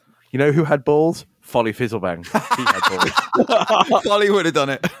You know who had balls? Folly Fizzlebang. He had balls. Folly would have done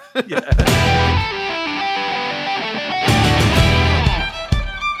it. Yeah.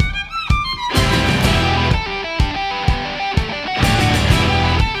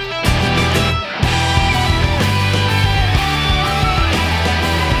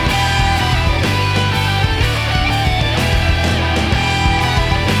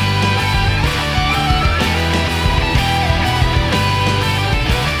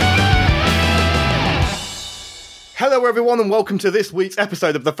 Hello everyone and welcome to this week's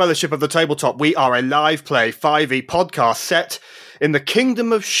episode of the Fellowship of the Tabletop. We are a live play 5e podcast set in the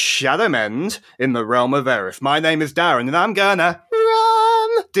kingdom of Shadowmend in the realm of Erith. My name is Darren and I'm gonna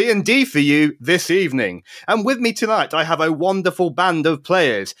run D&D for you this evening. And with me tonight I have a wonderful band of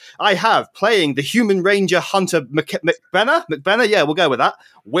players. I have playing the human ranger hunter McBenna? Yeah, we'll go with that.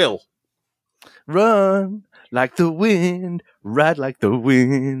 Will. Run like the wind, ride like the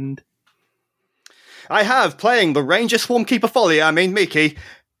wind. I have playing the Ranger Swarmkeeper Miki,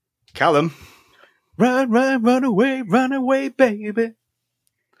 Callum. Run away, baby.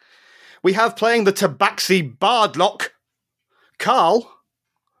 We have playing the Tabaxi Bardlock, Carl.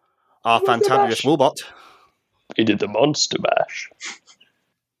 Our fantabulous Woolbot. He did the Monster Mash.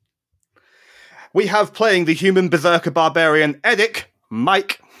 We have playing the Human Berserker Barbarian Edic,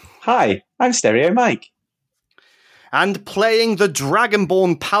 Mike. Hi, I'm Stereo Mike. And playing the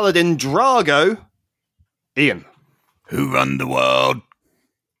Dragonborn Paladin Drago, Ian. Who run the world?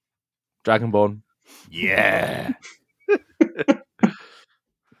 Dragonborn. Yeah.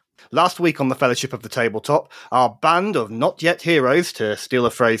 Last week on the Fellowship of the Tabletop, our band of not yet heroes, to steal a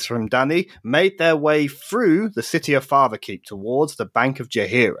phrase from Danny, made their way through the city of Fatherkeep towards the Bank of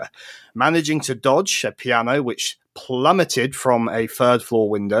Jaheira, managing to dodge a piano which plummeted from a third floor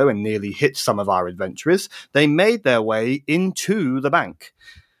window and nearly hit some of our adventurers. They made their way into the bank.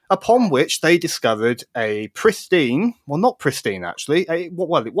 Upon which they discovered a pristine, well, not pristine actually, it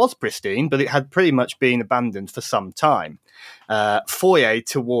was pristine, but it had pretty much been abandoned for some time, foyer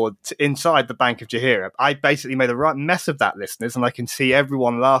towards inside the Bank of Jaheira. I basically made a right mess of that, listeners, and I can see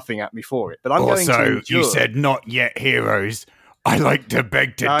everyone laughing at me for it. But I'm going to endure. Also, you said not yet heroes. I like to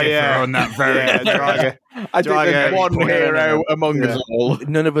beg to differ on that very I think there's one hero among us all.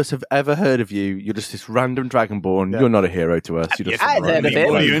 None of us have ever heard of you. You're just this random Dragonborn. You're not a hero to us. You're just from the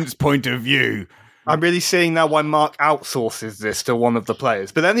audience point of view. I'm really seeing now why Mark outsources this to one of the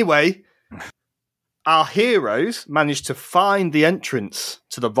players. But anyway, our heroes managed to find the entrance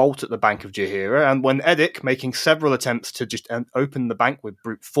to the vault at the Bank of Jaheira, and when Edic, making several attempts to just open the bank with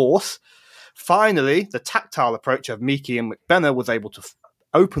brute force, finally, the tactile approach of Miki and McBenna was able to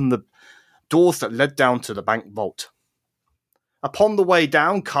open the doors that led down to the bank vault. Upon the way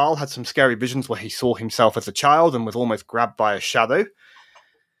down, Carl had some scary visions where he saw himself as a child and was almost grabbed by a shadow.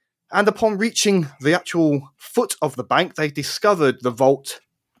 And upon reaching the actual foot of the bank, they discovered the vault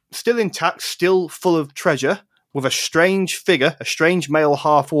still intact, still full of treasure, with a strange figure, a strange male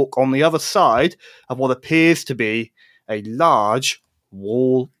half-orc on the other side of what appears to be a large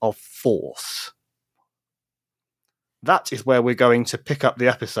wall of force. That is where we're going to pick up the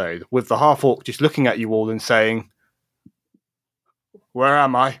episode, with the half-orc just looking at you all and saying, "Where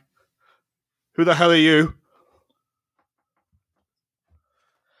am I? Who the hell are you?"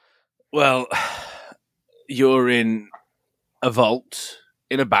 Well, you're in a vault,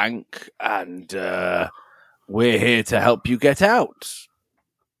 in a bank, and we're here to help you get out.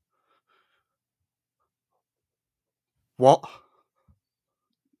 What?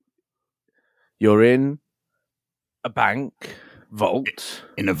 You're in a bank, vault.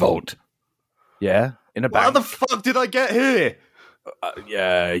 In a vault. Yeah, in a bank. How the fuck did I get here?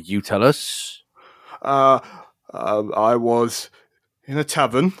 Yeah, you tell us. I was in a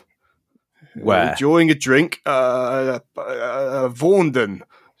tavern. Where? Enjoying a drink. Vornden.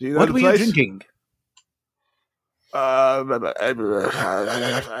 Do you know what the were place? you drinking?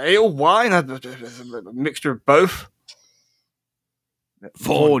 Ale, wine, a mixture of both.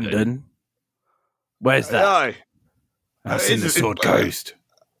 Vornden. Where's that? Aye. That's in the Sword Coast.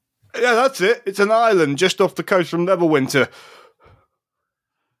 Yeah, that's it. It's an island just off the coast from Neverwinter.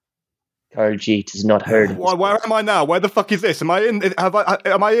 Karjeet has not heard of this. Where am I now? Where the fuck is this? Am I in? Am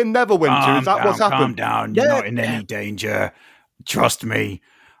I in Neverwinter? Is that what's happened? Calm down. You're not in any danger. Trust me.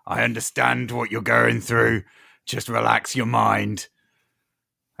 I understand what you're going through. Just relax your mind,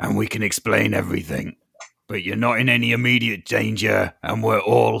 and we can explain everything. But you're not in any immediate danger, and we're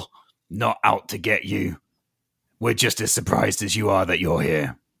all not out to get you. We're just as surprised as you are that you're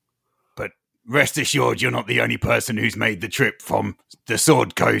here. But rest assured, you're not the only person who's made the trip from the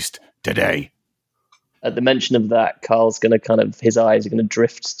Sword Coast today. At the mention of that, Carl's going to his eyes are going to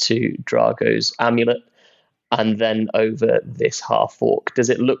drift to Drago's amulet and then over this half-orc. Does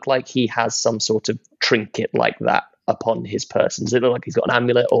it look like he has some sort of trinket like that upon his person? Does it look like he's got an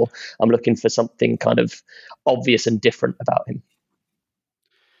amulet, or I'm looking for something kind of obvious and different about him?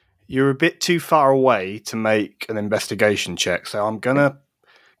 You're a bit too far away to make an investigation check, so I'm going to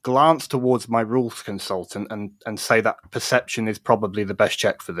glance towards my rules consultant and say that perception is probably the best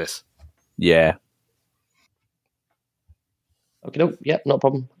check for this. Yeah. Okay, no, yeah, not a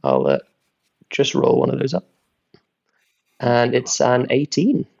problem. I'll just roll one of those up. And it's an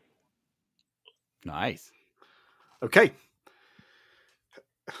 18. Nice. Okay.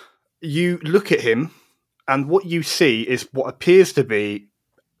 You look at him, and what you see is what appears to be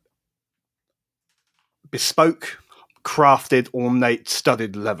bespoke, crafted, ornate,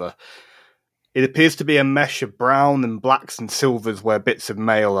 studded leather. It appears to be a mesh of brown and blacks and silvers where bits of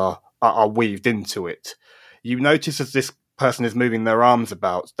mail are weaved into it. You notice as this person is moving their arms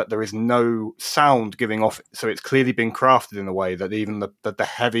about that there is no sound giving off, so it's clearly been crafted in a way that even the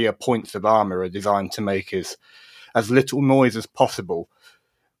heavier points of armor are designed to make as little noise as possible.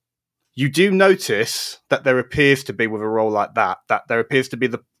 You do notice that there appears to be, with a roll like that there appears to be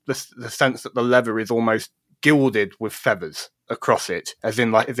the sense that the leather is almost gilded with feathers across it, as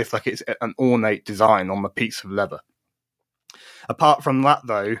if it's an ornate design on the piece of leather. Apart from that,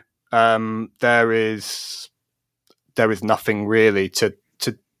 though, there is nothing really to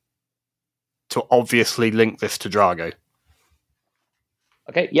obviously link this to Drago.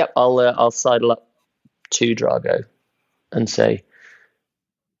 Okay, yep, I'll sidle up to Drago and say,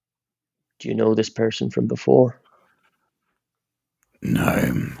 "Do you know this person from before?"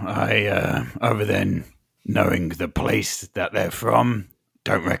 No, I, other than knowing the place that they're from,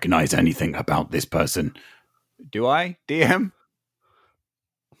 don't recognize anything about this person. Do I, DM?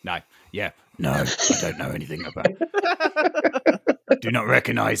 No. Yeah. No, I don't know anything about it. Do not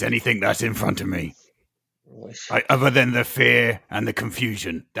recognize anything that's in front of me. Other than the fear and the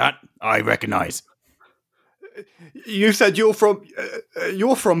confusion. That I recognize. You said you're from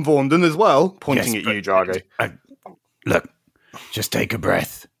Vaughan as well, pointing at you, Drago. Look, just take a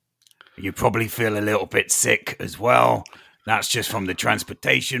breath. You probably feel a little bit sick as well. That's just from the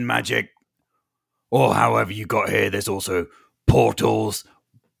transportation magic. Or however you got here, there's also portals,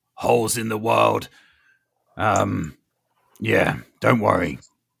 holes in the world. Yeah, don't worry.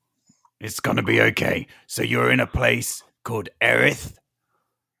 It's gonna be okay. So you're in a place called Erith,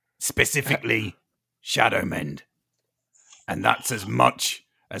 specifically Shadowmend. And that's as much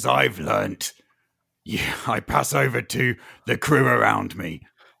as I've learnt. Yeah, I pass over to the crew around me.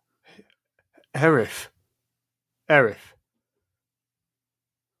 Erith.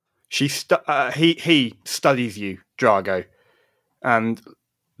 He studies you, Drago, and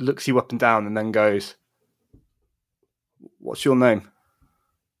looks you up and down, and then goes, "What's your name?"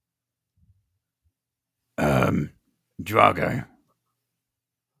 Drago.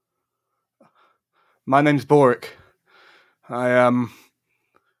 My name's Boric. I'm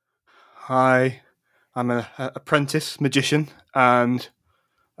an apprentice magician, and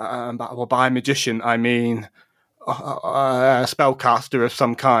by magician I mean a spellcaster of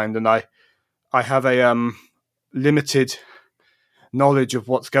some kind, and I have a limited knowledge of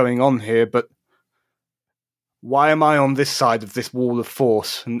what's going on here. But why am I on this side of this wall of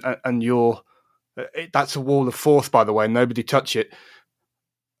force, and you're? That's a wall of force, by the way. Nobody touch it.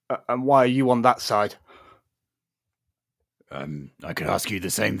 And why are you on that side? I could ask you the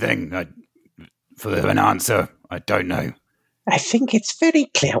same thing. For an answer, I don't know. I think it's very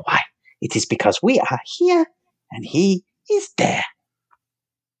clear why. It is because we are here and he is there.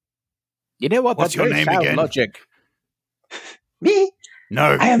 You know what? What's your name again? Logic. Me?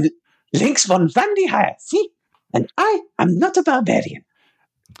 No. I am Lynx von Vandyhire, see? And I am not a barbarian.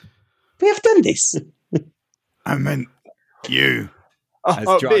 We have done this. I meant you. As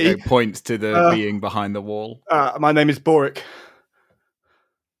Drago me? points to the being behind the wall. My name is Boric.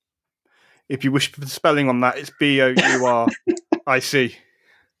 If you wish for the spelling on that, it's Bouric.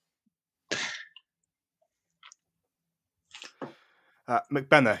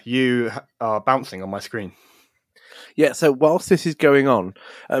 McBenna, you are bouncing on my screen. Yeah, so whilst this is going on,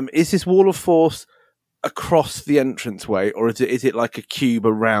 is this wall of force across the entranceway, or is it like a cube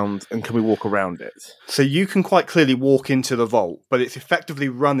around, and can we walk around it? So you can quite clearly walk into the vault, but it's effectively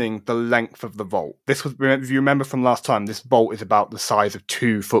running the length of the vault. This was, if you remember from last time, this vault is about the size of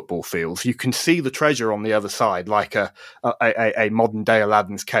 2 football fields. You can see the treasure on the other side, like a modern day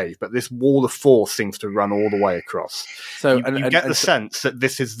Aladdin's cave, but this wall of force seems to run all the way across. So you get the sense that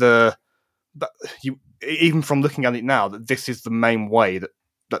this is even from looking at it now, that this is the main way that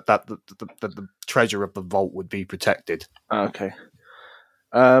the treasure of the vault would be protected. Okay.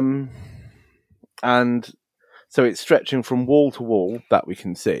 And so it's stretching from wall to wall that we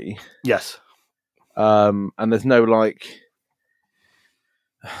can see. Yes. And there's no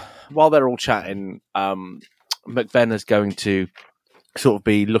while they're all chatting, McVenna's going to sort of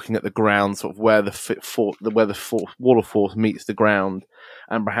be looking at the ground, sort of where the wall of force meets the ground,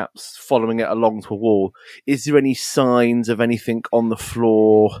 and perhaps following it along to a wall. Is there any signs of anything on the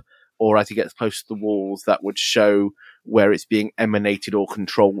floor, or as he gets close to the walls, that would show where it's being emanated or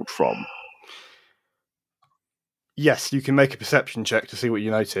controlled from? Yes, you can make a perception check to see what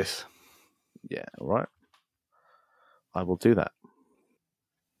you notice. Yeah, all right. I will do that.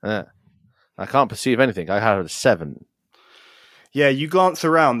 I can't perceive anything. I have a 7. Yeah, you glance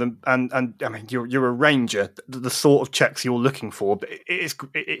around, and I mean, you're a ranger. The sort of checks you're looking for, but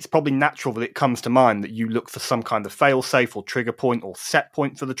it's probably natural that it comes to mind that you look for some kind of fail-safe or trigger point or set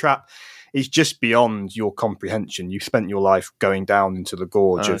point for the trap. It's just beyond your comprehension. You spent your life going down into the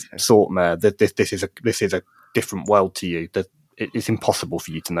gorge of Saltmare. This is a different world to you. It's impossible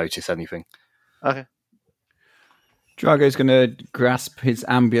for you to notice anything. Okay. Drago's going to grasp his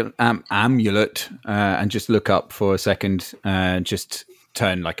amulet and just look up for a second, just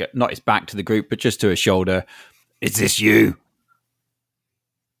turn not his back to the group, but just to his shoulder. Is this you?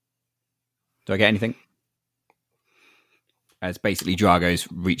 Do I get anything? It's basically Drago's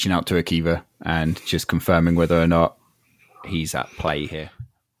reaching out to Akiva and just confirming whether or not he's at play here.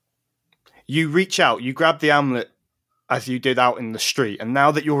 You reach out, you grab the amulet as you did out in the street, and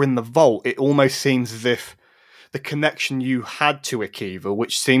now that you're in the vault, it almost seems as if the connection you had to Akiva,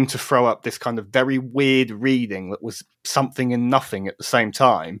 which seemed to throw up this kind of very weird reading that was something and nothing at the same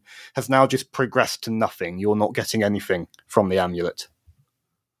time, has now just progressed to nothing. You're not getting anything from the amulet.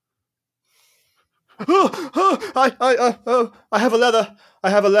 I have a letter. I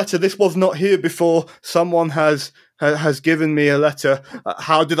have a letter. This was not here before. Someone has given me a letter.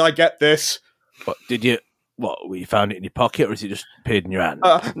 How did I get this? What did you? What, you found it in your pocket, or is it just appeared in your hand?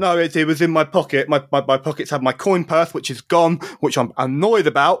 No, it was in my pocket. My pockets had my coin purse, which is gone, which I'm annoyed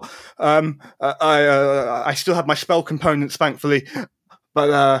about. I still have my spell components, thankfully,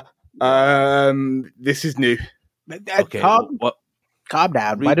 but this is new. Okay, Calm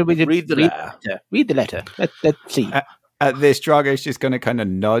down. Read, Why don't we just read the letter? Read the letter. Let's see. At this, Drago's just going to kind of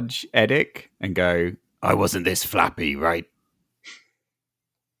nudge Edic and go, I wasn't this flappy, right?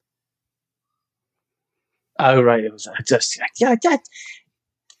 Oh, right. It was just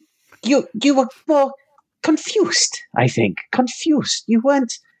you were more confused. I think confused. You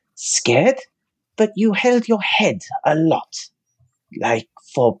weren't scared, but you held your head a lot, like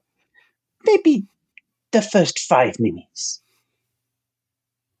for maybe the first 5 minutes.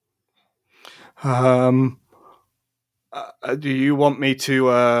 Do you want me to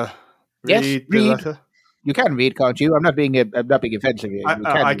read the letter? You can read, can't you? I'm not being offensive here.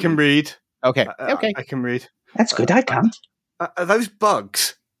 I can read. Okay. I can read. That's good. I can't. Are those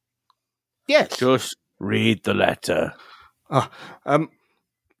bugs? Yes. Just read the letter. I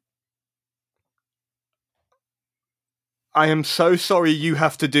am so sorry you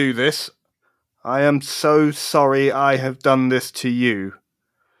have to do this. I am so sorry I have done this to you.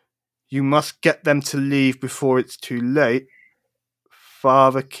 You must get them to leave before it's too late.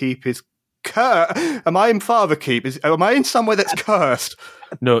 Father Keep is cursed. Am I in Father Keep? Am I in somewhere that's cursed?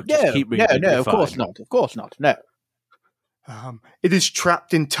 No, just keep reading. No, of course not. Of course not. No. It is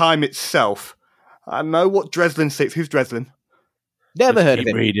trapped in time itself. I know what Dreslin says. Who's Dreslin? Never Just heard of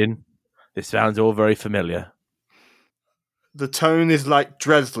keep it. reading. This sounds all very familiar. The tone is like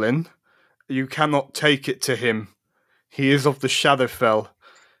Dreslin. You cannot take it to him. He is of the Shadowfell.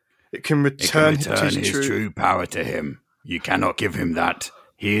 It can return his true power to him. You cannot give him that.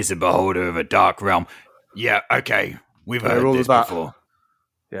 He is a beholder of a dark realm. Yeah, okay. We've heard all this of that. before.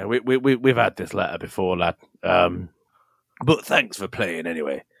 Yeah, we've had this letter before, lad. But thanks for playing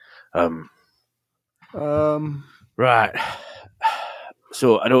anyway. Right.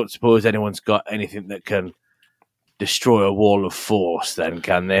 So I don't suppose anyone's got anything that can destroy a wall of force, then,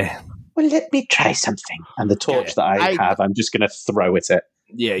 can they? Well, let me try something. And the torch that I have, I'm just going to throw at it.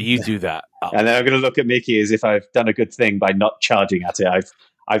 Yeah, you do that. And then I'm going to look at Mickey as if I've done a good thing by not charging at it.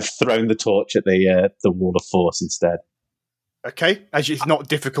 I've thrown the torch at the wall of force instead. Okay, as it's not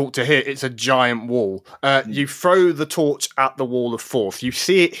difficult to hit, it's a giant wall. You throw the torch at the wall of force. You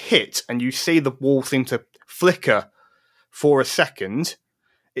see it hit, and you see the wall seem to flicker for a second.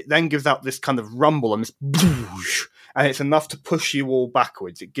 It then gives out this kind of rumble, and this boosh, and it's enough to push you all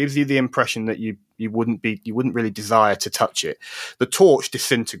backwards. It gives you the impression that you wouldn't really desire to touch it. The torch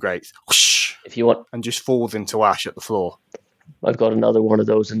disintegrates, whoosh, If you want, and just falls into ash at the floor. I've got another one of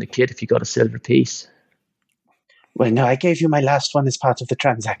those in the kit if you got a silver piece. Well, no, I gave you my last one as part of the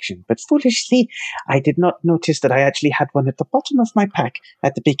transaction, but foolishly, I did not notice that I actually had one at the bottom of my pack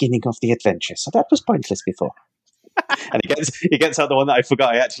at the beginning of the adventure, so that was pointless before. And he gets out the one that I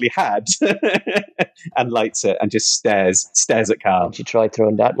forgot I actually had and lights it and just stares at Carl. Don't you try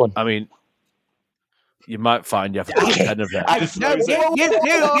throwing that one? I mean, you might find you have about 10 of them.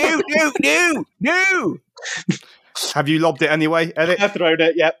 No. Have you lobbed it anyway, Eric? I've thrown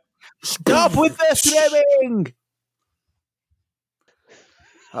it, yep. Stop with the throwing!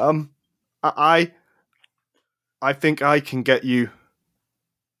 I think I can get you.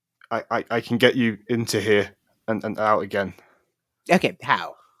 I can get you into here and out again. Okay,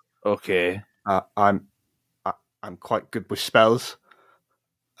 how? Okay. I'm quite good with spells.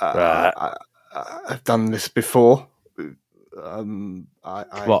 Right. I've done this before. I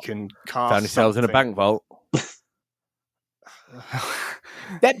What? can cast. Found yourselves in a bank vault.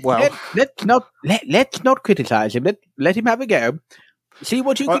 Let's not criticize him. Let him have a go. See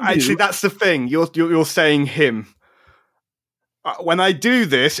what you can do. Actually, that's the thing. You're saying him. When I do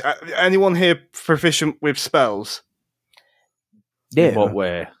this, anyone here proficient with spells? In what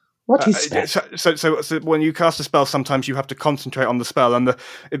way? What is that? So when you cast a spell, sometimes you have to concentrate on the spell, and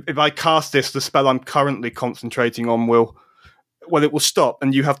if I cast this, the spell I'm currently concentrating on will stop,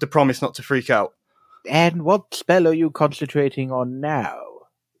 and you have to promise not to freak out. And what spell are you concentrating on now?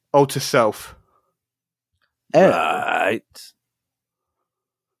 Alter self. Oh. Right.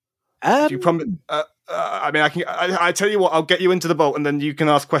 Do you promise? I mean, I tell you what, I'll get you into the vault, and then you can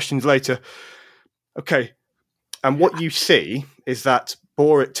ask questions later. Okay. And what you see is that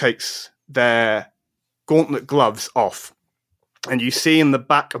Boric takes their gauntlet gloves off, and you see in the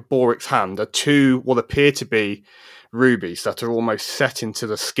back of Boric's hand are two what appear to be rubies that are almost set into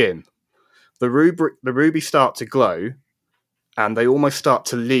the skin. The rubies start to glow, and they almost start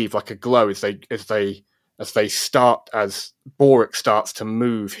to leave like a glow as Boric starts to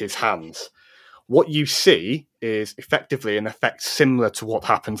move his hands. What you see is effectively an effect similar to what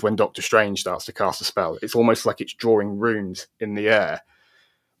happens when Doctor Strange starts to cast a spell. It's almost like it's drawing runes in the air.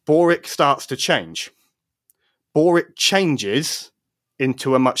 Boric starts to change. Boric changes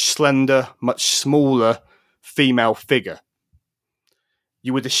into a much slender, much smaller female figure.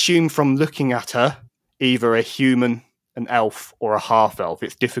 You would assume from looking at her, either a human, an elf, or a half-elf.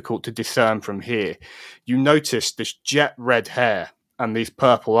 It's difficult to discern from here. You notice this jet red hair and these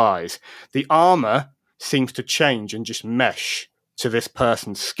purple eyes. The armor seems to change and just mesh to this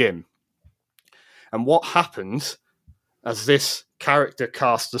person's skin. And what happens as this character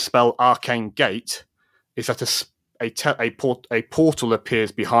casts the spell Arcane Gate is that a portal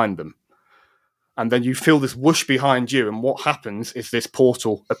appears behind them. And then you feel this whoosh behind you, and what happens is this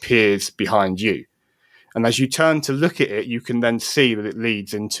portal appears behind you. And as you turn to look at it, you can then see that it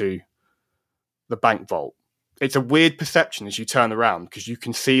leads into the bank vault. It's a weird perception as you turn around, because you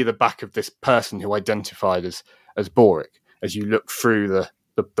can see the back of this person who identified as Boric as you look through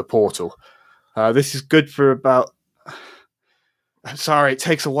the portal. This is good for about... Sorry, it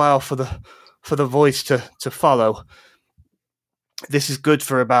takes a while for the voice to follow. This is good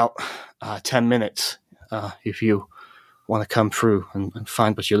for about 10 minutes if you want to come through and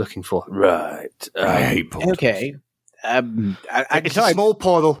find what you're looking for. Right. I hate portals. Okay. It's a small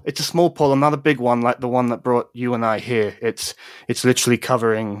portal. It's a small portal, not a big one like the one that brought you and I here. It's literally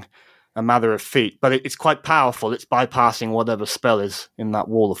covering a matter of feet, but it's quite powerful. It's bypassing whatever spell is in that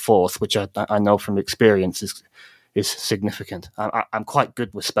wall of force, which I know from experience is significant. I'm quite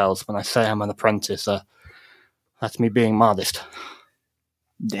good with spells. When I say I'm an apprentice, that's me being modest.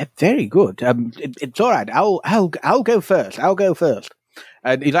 Very good. It's all right. I'll go first. I'll go first.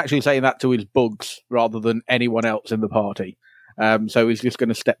 And he's actually saying that to his bugs rather than anyone else in the party. So he's just going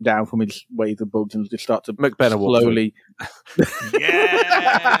to step down from his wave of bugs and just start to McBenna slowly.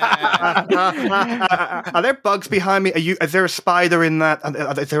 Are there bugs behind me? Is there a spider in that?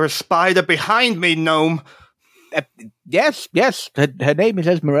 Is there a spider behind me, gnome? Yes. Her name is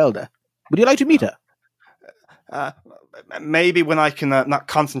Esmeralda. Would you like to meet her? Maybe when I can not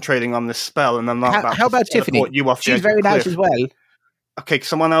concentrating on this spell, and I'm not. How about Tiffany? You off She's very nice as well. Okay,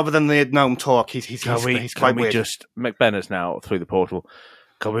 someone other than the gnome talk. He's quite weird. Just McBenna's now through the portal?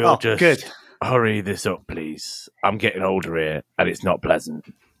 Can we all just good. hurry this up, please? I'm getting older here, and it's not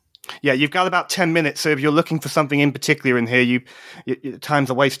pleasant. Yeah, you've got about 10 minutes. So if you're looking for something in particular in here, your time's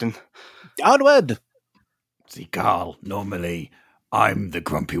a wasting. Onward. See, Carl, normally I'm the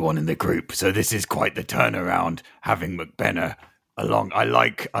grumpy one in the group, so this is quite the turnaround, having McBenna along. I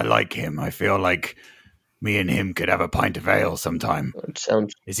like him. I feel like me and him could have a pint of ale sometime. It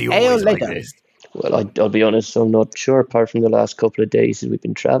sounds... Is he always like this? Well, I'll be honest, I'm not sure, apart from the last couple of days as we've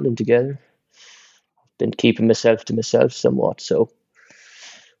been travelling together. I've been keeping myself to myself somewhat, so.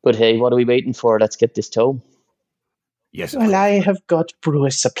 But hey, what are we waiting for? Let's get this tome. Yes, Well, I have got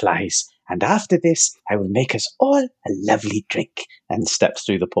brewer's supplies, and after this, I will make us all a lovely drink. And steps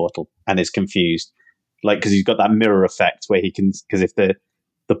through the portal and is confused. Like, because he's got that mirror effect where he can, because if the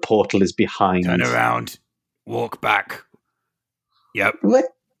portal is behind. Turn around, walk back. Yep. What?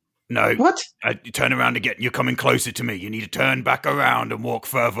 No. What? Turn around again. You're coming closer to me. You need to turn back around and walk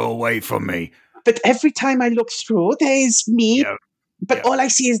further away from me. But every time I look through, there is me. Yeah. But Yeah. all I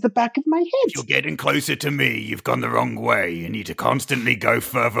see is the back of my head. You're getting closer to me. You've gone the wrong way. You need to constantly go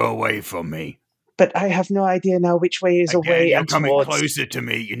further away from me. But I have no idea now which way is Again, away you're and coming towards. closer to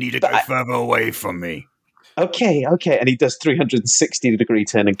me. You need to But go further away from me. Okay. And he does 360-degree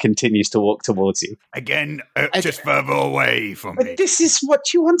turn and continues to walk towards you. Again, just further away from me. But this is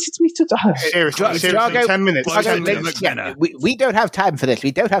what you wanted me to do. Seriously, Drago- 10 minutes. Drago, 10 let's- minutes. McKenna. we don't have time for this.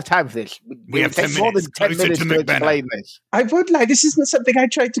 We don't have time for this. We have It takes 10 more than minutes. 10 Closer minutes to to McBenna. explain this. I won't lie. This isn't something I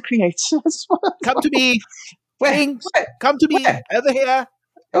tried to create. Come to me. Where? Things. Where? Come to me. Where? Over here.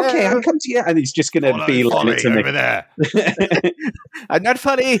 Okay, I'll come to you. And he's just going to Follow beeline me it to over Mickey. there. I'm not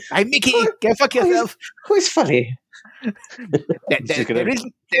funny. I'm Mickey. Go fuck yourself. Who is funny?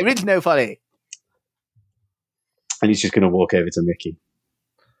 There is no funny. And he's just going to walk over to Mickey.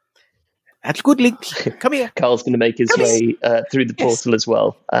 That's good, Link. Come here. Carl's going to make his way through the portal as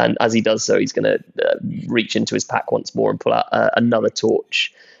well. And as he does so, he's going to reach into his pack once more and pull out another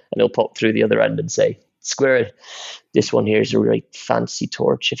torch. And he'll pop through the other end and say, Square, this one here is a really fancy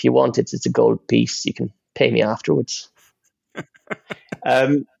torch. If you want it, it's a gold piece. You can pay me afterwards.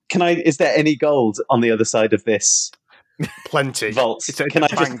 Is there any gold on the other side of this Plenty. vault? It's a Can I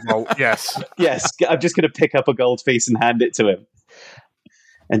bank vault, yes. Yes, I'm just going to pick up a gold piece and hand it to him.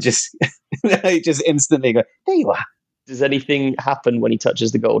 And just instantly go, there you are. Does anything happen when he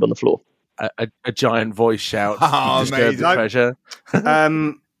touches the gold on the floor? A giant voice shouts. Oh, "You disturb the amazing.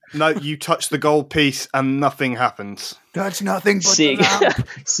 treasure." No, you touch the gold piece and nothing happens. That's nothing but Seeing, the lamp.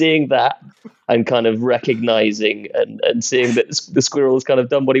 seeing that and kind of recognizing and seeing that the squirrel has kind of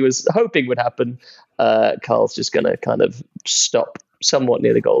done what he was hoping would happen, Carl's just going to kind of stop somewhat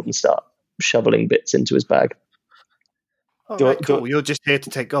near the gold and start shoveling bits into his bag. All Do- right, do- cool. You're just here to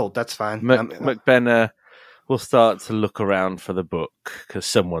take gold. That's fine. McBenna will start to look around for the book because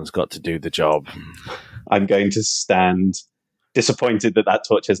someone's got to do the job. I'm going to stand disappointed that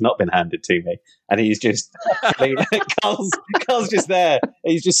torch has not been handed to me. And he's just, Carl's just there.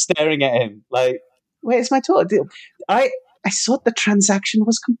 He's just staring at him like, Where's my torch? I thought the transaction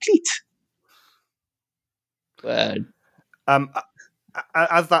was complete.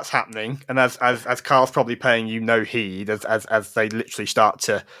 As that's happening, and as Carl's probably paying you no heed, as they literally start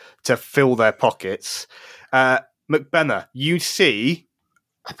to fill their pockets, McBenna, you see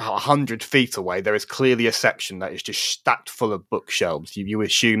about 100 feet away, there is clearly a section that is just stacked full of bookshelves. You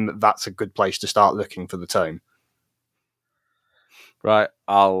assume that that's a good place to start looking for the tome. Right,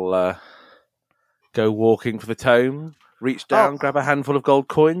 I'll go walking for the tome, reach down, grab a handful of gold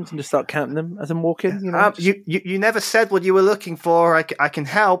coins, and just start counting them as I'm walking. You never said what you were looking for. I can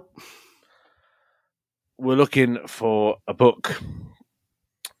help. We're looking for a book,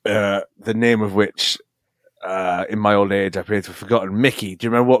 the name of which, in my old age, I appear to have forgotten. Mickey, do you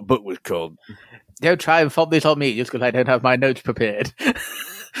remember what book was called? Don't try and fob this on me just because I don't have my notes prepared.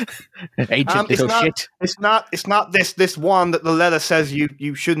 Ancient little shit. It's not this one that the letter says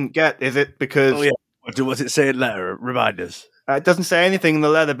you shouldn't get, is it? Because What does it say in letter? Remind us. it doesn't say anything in the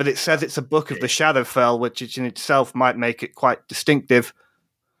letter, but it says it's a book of the Shadowfell, which in itself might make it quite distinctive.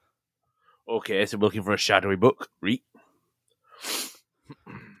 Okay, so we're looking for a shadowy book. Read.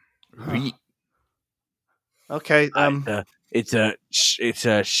 Okay. It's a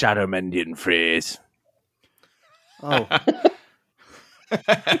Shadowmendian phrase. Oh.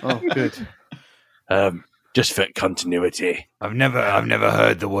 Oh, good. Just for continuity. I've never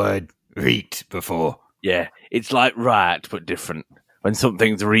heard the word reet before. Yeah, it's like right, but different. When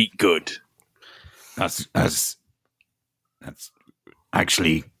something's reet good. That's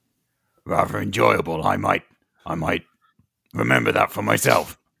actually rather enjoyable. I might remember that for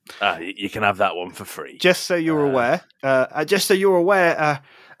myself. You can have that one for free. Just so you're aware,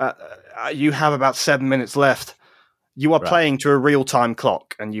 you have about 7 minutes left. You are playing to a real-time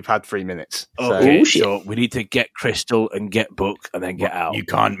clock, and you've had 3 minutes. Okay, shit. so we need to get Crystal and get book and then get out. You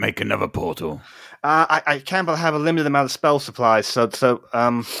can't make another portal. I can, but I have a limited amount of spell supplies. So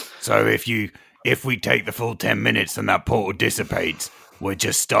if we take the full 10 minutes and that portal dissipates, we're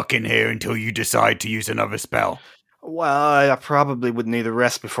just stuck in here until you decide to use another spell. Well, I probably would need a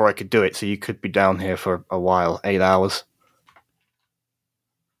rest before I could do it, so you could be down here for a while, 8 hours.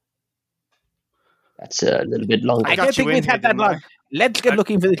 That's a little bit longer. I I got don't you think in we've here, had that didn't I? long. Let's get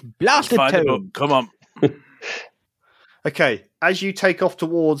looking for this blasted Find the tome. book. Come on. Okay, as you take off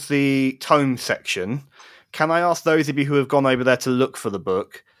towards the tome section, can I ask those of you who have gone over there to look for the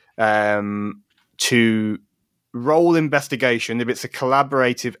book to roll investigation? If it's a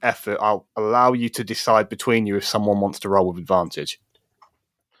collaborative effort, I'll allow you to decide between you if someone wants to roll with advantage.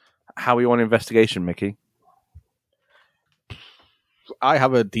 How are you on investigation, Mickey? I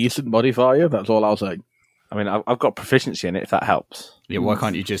have a decent modifier. That's all I'll say. I mean, I've got proficiency in it, if that helps. Yeah, why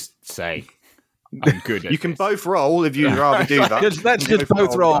can't you just say, I'm good at You can this? both roll if you'd rather do that. Let's just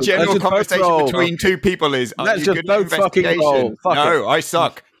both roll. General Let's just both conversation roll. between two people is, are Let's you just good at both fucking investigation? roll. Fuck No, I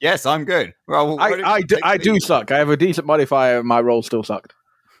suck. Yes, I'm good. Well, I do suck. I have a decent modifier, and my roll still sucked.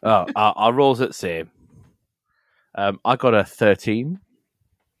 Oh, our rolls at same. I got a 13.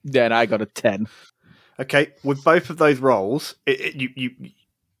 Then I got a 10. Okay, with both of those rolls,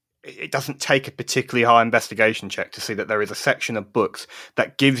 it doesn't take a particularly high investigation check to see that there is a section of books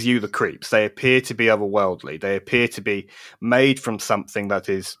that gives you the creeps. They appear to be otherworldly. They appear to be made from something that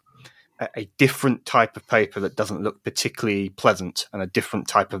is a different type of paper that doesn't look particularly pleasant and a different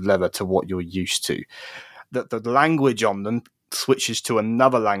type of leather to what you're used to. The language on them switches to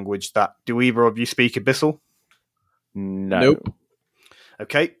another language that... Do either of you speak Abyssal? No. Nope.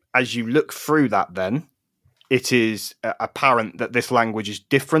 Okay, as you look through that then, it is apparent that this language is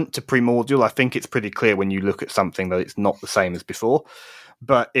different to Primordial. I think it's pretty clear when you look at something that it's not the same as before,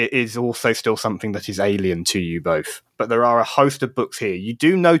 but it is also still something that is alien to you both. But there are a host of books here. You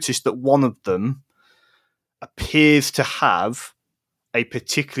do notice that one of them appears to have a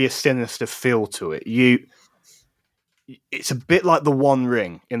particularly sinister feel to it. It's a bit like the One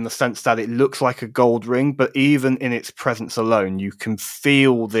Ring in the sense that it looks like a gold ring, but even in its presence alone, you can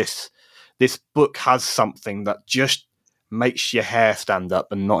feel this book has something that just makes your hair stand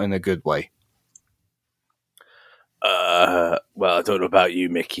up, and not in a good way. Well, I don't know about you,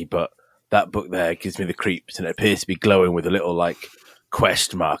 Mickey, but that book there gives me the creeps, and it appears to be glowing with a little,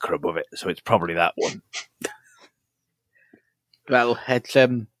 quest marker above it, so it's probably that one. Well, it's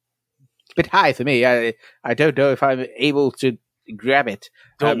a bit high for me. I don't know if I'm able to grab it.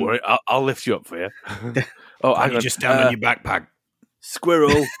 Don't worry, I'll lift you up for you. Can't you just stand on your backpack?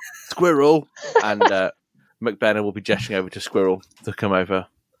 Squirrel, Squirrel, and McBenna will be gesturing over to Squirrel to come over.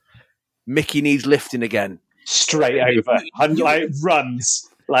 Mickey needs lifting again. Straight over. And runs.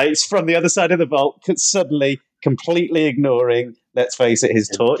 It's from the other side of the vault, suddenly completely ignoring, let's face it, his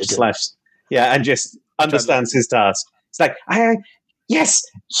torch / and just understands his task. It's like, yes,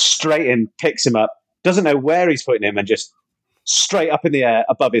 straight in, picks him up, doesn't know where he's putting him, and just straight up in the air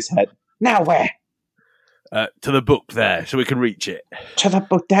above his head. Now where? To the book there, so we can reach it. To the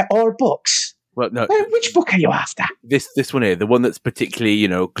book. They're all books. Well, no, Which book are you after? this one here, the one that's particularly,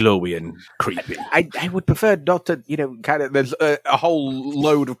 glowy and creepy. I would prefer not to, kind of. There's a whole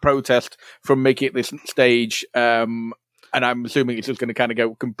load of protest from Mickey at this stage, and I'm assuming it's just going to kind of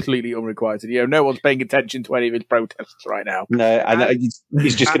go completely unrequited. No one's paying attention to any of his protests right now. No, I know.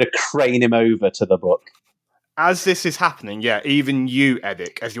 He's just going to crane him over to the book. As this is happening, even you,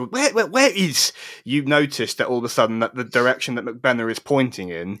 Edic, as you're, where is... You notice that all of a sudden that the direction that McBenna is pointing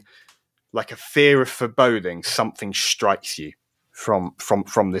in, like a fear of foreboding, something strikes you from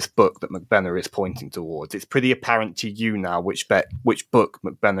this book that McBenna is pointing towards. It's pretty apparent to you now which book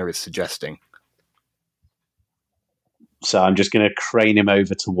McBenna is suggesting. So I'm just going to crane him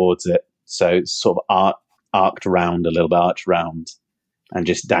over towards it. So it's sort of arced round a little bit, arched round, and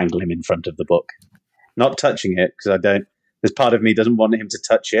just dangle him in front of the book. Not touching it, because there's part of me doesn't want him to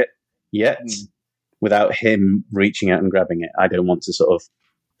touch it yet without him reaching out and grabbing it. I don't want to sort of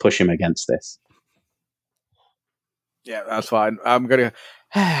push him against this. Yeah, that's fine. I'm going to...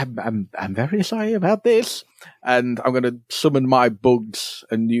 I'm very sorry about this. And I'm going to summon my bugs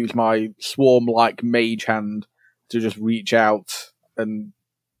and use my swarm-like mage hand to just reach out and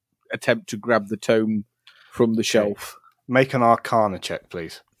attempt to grab the tome from the shelf. Make an Arcana check,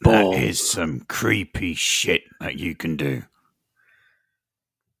 please. That is some creepy shit that you can do.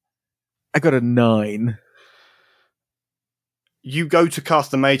 I got a 9. You go to cast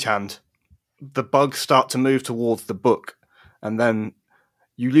the mage hand. The bugs start to move towards the book, and then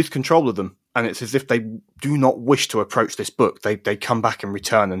you lose control of them. And it's as if they do not wish to approach this book. They come back and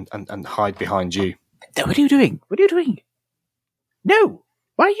return and hide behind you. What are you doing? What are you doing? No!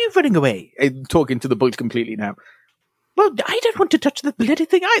 Why are you running away? I'm talking to the bugs completely now. Well, I don't want to touch the bloody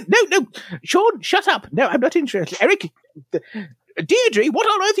thing. No. Sean, shut up. No, I'm not interested. Eric, Deirdre, what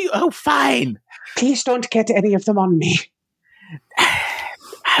on earth are you... Oh, fine. Please don't get any of them on me.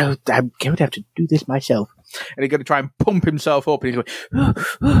 I'm going to have to do this myself. And he's going to try and pump himself up. And he's going,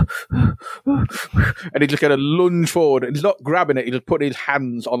 and he's just going to lunge forward. And he's not grabbing it. He's just putting his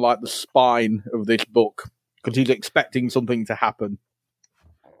hands on like the spine of this book because he's expecting something to happen.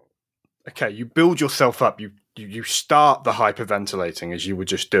 Okay, you build yourself up. You start the hyperventilating as you were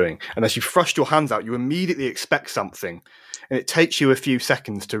just doing. And as you thrust your hands out, you immediately expect something. And it takes you a few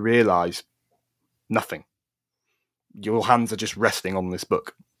seconds to realise nothing. Your hands are just resting on this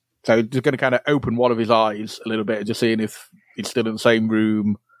book. So just going to kind of open one of his eyes a little bit, just seeing if he's still in the same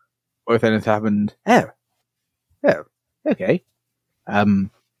room or if anything happened. Oh, okay.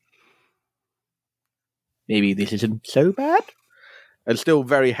 Maybe this isn't so bad. And still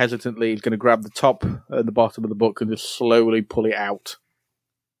very hesitantly, he's going to grab the top and the bottom of the book and just slowly pull it out.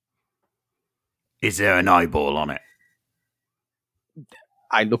 Is there an eyeball on it?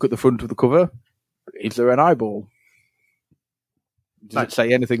 I look at the front of the cover. Is there an eyeball? Does it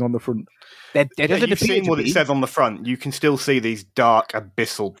say anything on the front? There doesn't you've appear seen to what be. it said on the front. You can still see these dark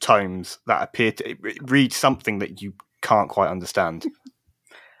abyssal tomes that appear to read something that you can't quite understand.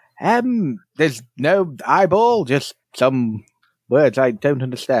 There's no eyeball, just some words I don't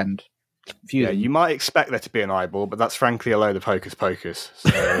understand. Yeah, you might expect there to be an eyeball, but that's frankly a load of hocus pocus.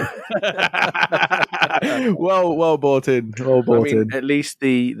 So. well bought in. Well bought in. At least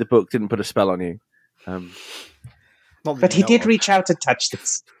the book didn't put a spell on you. But he did reach out and touch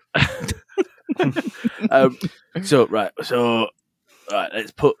this. So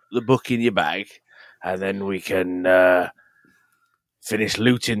let's put the book in your bag, and then we can finish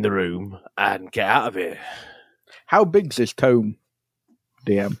looting the room and get out of here. How big's this tome,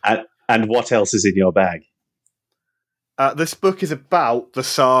 DM? And what else is in your bag? This book is about the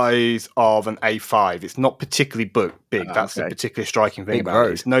size of an A5. It's not particularly big. That's the particularly striking thing about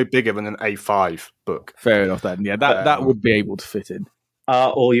it. It's no bigger than an A5 book. Fair enough then. Yeah, that would be able to fit in.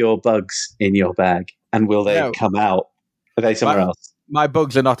 Are all your bugs in your bag? And will they come out? Are they somewhere else? My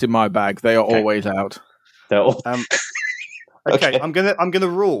bugs are not in my bag. They are always out. They're all... Okay, I'm gonna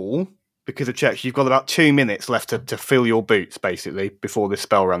rule, because of checks, you've got about 2 minutes left to fill your boots, basically, before this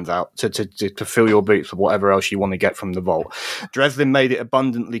spell runs out, to fill your boots with whatever else you want to get from the vault. Dreslin made it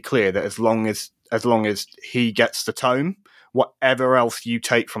abundantly clear that as long as he gets the tome, whatever else you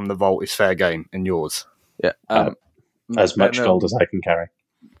take from the vault is fair game and yours. Yeah, as much gold as I can carry.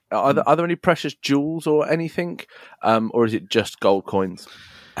 Are there any precious jewels or anything, or is it just gold coins?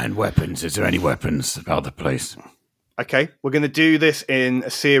 And weapons. Is there any weapons about the place? Okay, we're going to do this in a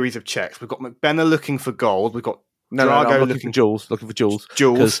series of checks. We've got McBenna looking for gold. We've got Drago looking for jewels. Looking for jewels.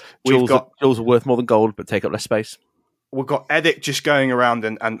 Jewels. Jewels are worth more than gold, but take up less space. We've got Edic just going around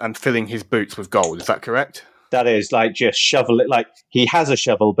and filling his boots with gold. Is that correct? That is, like, just shovel it. Like, he has a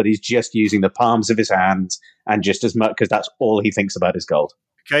shovel, but he's just using the palms of his hands and just as much, because that's all he thinks about is gold.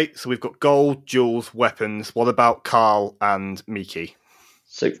 Okay, so we've got gold, jewels, weapons. What about Carl and Miki?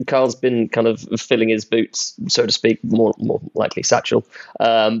 So Carl's been kind of filling his boots, so to speak, more likely satchel.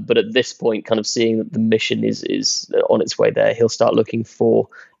 But at this point, kind of seeing that the mission is on its way there, he'll start looking for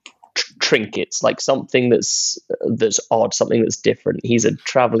trinkets, like something that's odd, something that's different. He's a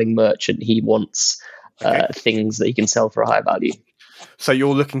traveling merchant. He wants things that he can sell for a high value. So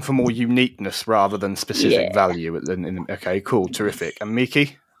you're looking for more uniqueness rather than specific value. Okay, cool, terrific. And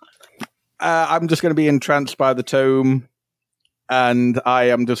Miki? I'm just going to be entranced by the tome. And I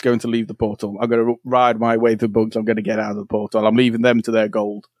am just going to leave the portal. I'm going to ride my way through bugs. I'm going to get out of the portal. I'm leaving them to their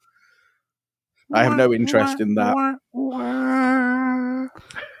gold. I have no interest in that.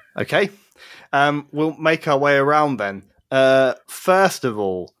 Okay. We'll make our way around then. First of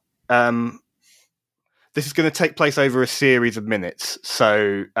all, this is going to take place over a series of minutes.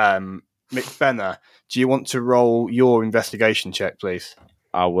 So, McBenna, do you want to roll your investigation check, please?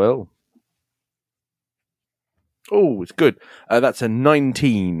 I will. Oh, it's good. That's a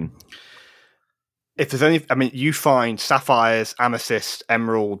 19. If there's any, you find sapphires, amethyst,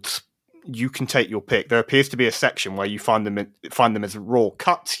 emeralds. You can take your pick. There appears to be a section where you find them as raw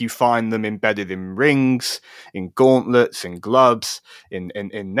cuts. You find them embedded in rings, in gauntlets, in gloves, in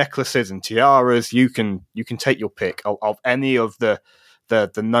necklaces and tiaras. You can take your pick of any of the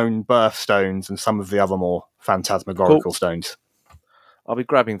known birthstones and some of the other more phantasmagorical stones. I'll be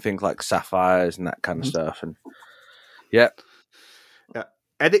grabbing things like sapphires and that kind of stuff. And yeah.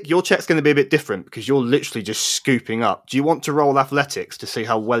 Edic, your check's going to be a bit different because you're literally just scooping up. Do you want to roll athletics to see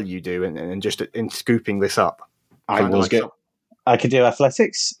how well you do in just in scooping this up? I will get. I could do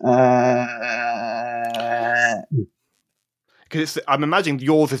athletics. Because I'm imagining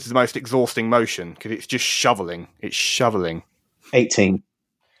yours is the most exhausting motion because it's just shoveling. It's shoveling. 18.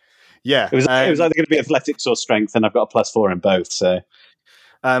 Yeah. It was either going to be athletics or strength, and I've got a +4 in both. So,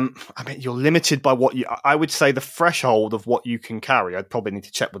 I mean, you're limited by what I would say the threshold of what you can carry. I'd probably need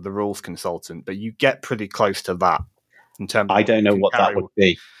to check with the rules consultant, but you get pretty close to that in terms of I don't know what that would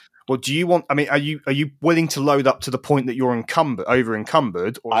be. Well, do you want? I mean, are you willing to load up to the point that you're over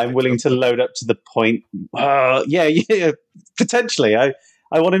encumbered? I'm willing to load up to the point. Yeah, potentially. I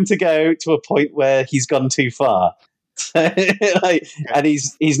want him to go to a point where he's gone too far, and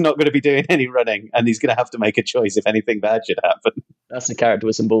he's not going to be doing any running, and he's going to have to make a choice if anything bad should happen. That's a character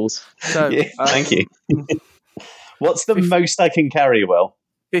with some balls. So, Yeah, thank you. What's the most I can carry, Will?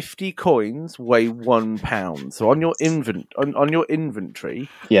 50 coins weigh £1. So on your inventory,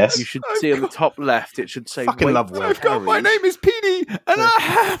 Yes. you should see on the top left. It should say. Fucking love Will. My name is Petey, and I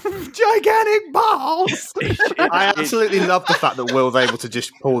have gigantic balls. I absolutely love the fact that Will's able to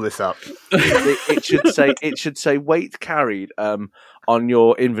just pull this up. It should say weight carried on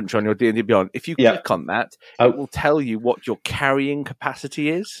your inventory on your D&D Beyond. If you click on that, it will tell you what your carrying capacity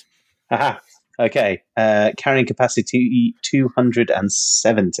is. Aha. Okay. Carrying capacity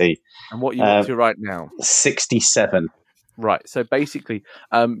 270. And what you up to right now? 67. Right. So basically,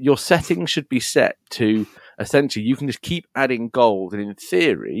 your settings should be set to essentially you can just keep adding gold, and in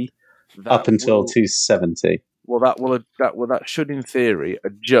theory, Up until 270. Well, that should in theory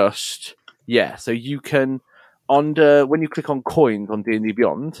adjust. Yeah. So you can when you click on coins on D&D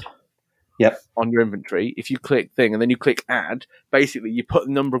Beyond. Yep. On your inventory, if you click thing and then you click add, basically you put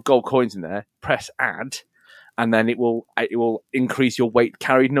the number of gold coins in there, press add, and then it will increase your weight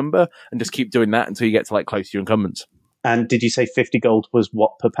carried number, and just keep doing that until you get to like close to your incumbents. And did you say 50 gold was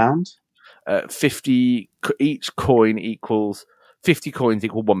what per pound? 50 each coin equals 50 coins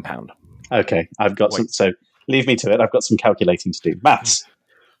equal £1. Okay, I've got some. So leave me to it. I've got some calculating to do. Maths.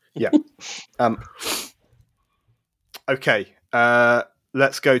 Yeah. Okay.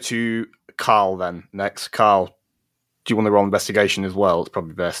 Let's go to Carl then next. Carl, do you want to roll investigation as well? It's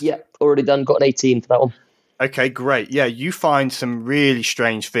probably best. Yeah, already done. Got an 18 for that one. Okay, great. Yeah, you find some really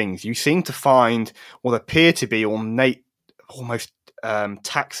strange things. You seem to find what appear to be ornate, almost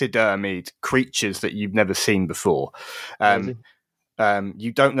taxidermied creatures that you've never seen before.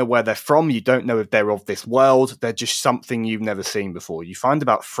 You don't know where they're from. You don't know if they're of this world. They're just something you've never seen before. You find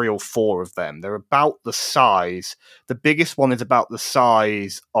about 3 or 4 of them. They're about the size. The biggest one is about the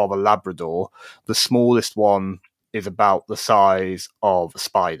size of a Labrador. The smallest one is about the size of a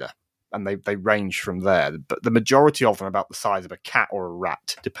spider. And they range from there. But the majority of them are about the size of a cat or a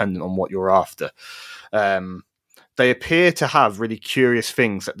rat, depending on what you're after. They appear to have really curious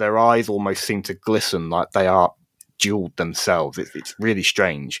things that their eyes almost seem to glisten like they are jeweled themselves. It's really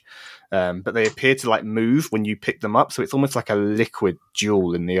strange, but they appear to like move when you pick them up, so it's almost like a liquid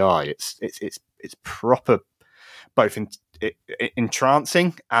jewel in the eye. It's proper, both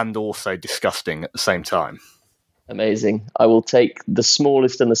entrancing and also disgusting at the same time. Amazing. I will take the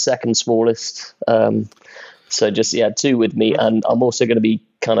smallest and the second smallest. So just 2 with me, and I'm also going to be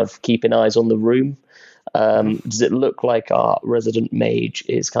kind of keeping eyes on the room. Does it look like our resident mage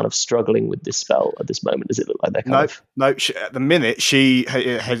is kind of struggling with this spell at this moment? Does it look like they're kind of... No. At the minute, she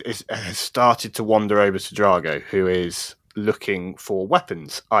has started to wander over to Drago, who is looking for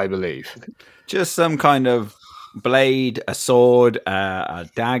weapons, I believe. Just some kind of blade, a sword, a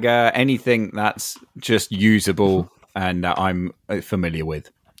dagger, anything that's just usable and that I'm familiar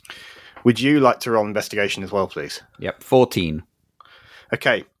with. Would you like to roll investigation as well, please? Yep, 14.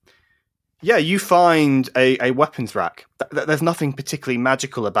 Okay. Yeah, you find a weapons rack. There's nothing particularly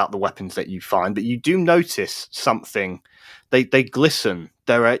magical about the weapons that you find, but you do notice something. They glisten.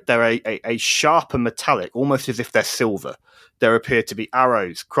 They're a sharper metallic, almost as if they're silver. There appear to be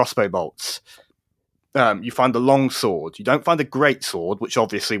arrows, crossbow bolts. You find a long sword. You don't find a great sword, which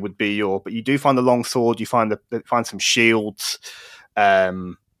obviously would be but you do find a long sword. You find some shields.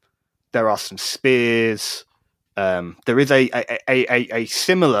 There are some spears. There is a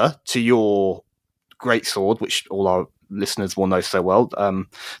similar to your great sword, which all our listeners will know so well.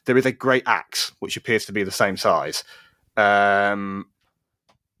 There is a great axe, which appears to be the same size. That's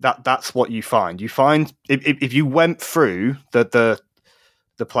what you find. You find if you went through the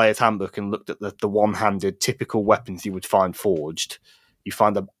player's handbook and looked at the one-handed typical weapons you would find forged, you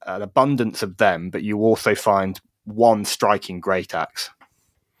find an abundance of them, but you also find one striking great axe.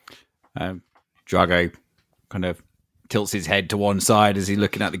 Drago kind of tilts his head to one side as he's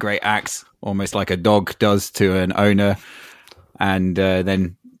looking at the great axe, almost like a dog does to an owner, and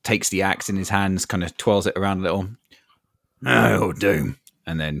then takes the axe in his hands, kind of twirls it around a little. No, it'll do.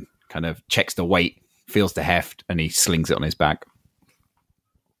 And then kind of checks the weight, feels the heft, and he slings it on his back.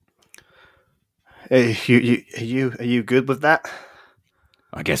 Are you good with that?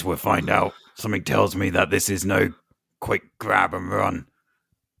 I guess we'll find out. Something tells me that this is no quick grab and run.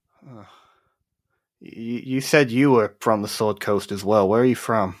 You said you were from the Sword Coast as well. Where are you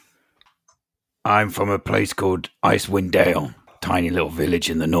from? I'm from a place called Icewind Dale, tiny little village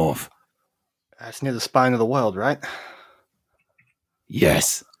in the north. That's near the spine of the world, right?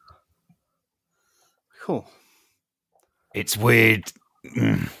 Yes. Cool. It's weird.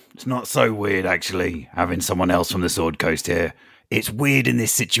 It's not so weird, actually, having someone else from the Sword Coast here. It's weird in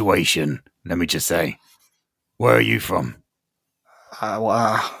this situation, let me just say. Where are you from?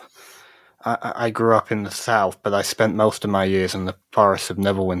 I grew up in the south, but I spent most of my years in the forests of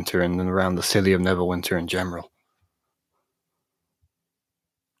Neverwinter and around the city of Neverwinter in general.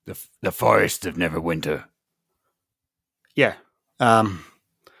 The forest of Neverwinter. Yeah. Long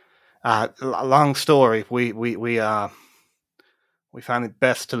story. We found it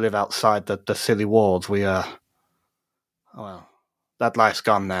best to live outside the city walls. Well, that life's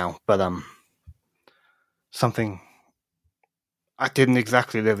gone now, but something. I didn't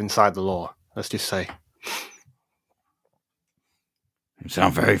exactly live inside the law, let's just say. You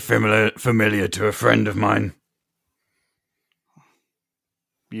sound very familiar to a friend of mine.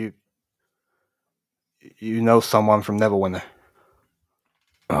 You know someone from Neverwinter?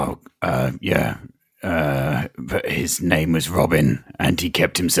 Oh, yeah. But his name was Robin, and he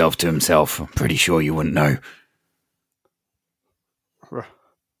kept himself to himself. I'm pretty sure you wouldn't know.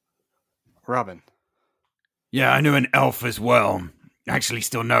 Robin? Yeah, I knew an elf as well. Actually,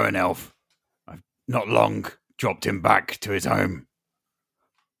 still know an elf. I've not long dropped him back to his home.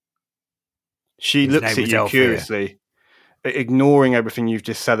 She His looks name at was you Elf curiously, ignoring everything you've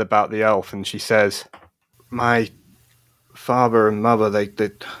just said about the elf, and she says, my father and mother,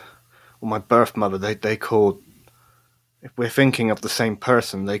 my birth mother, they called, if we're thinking of the same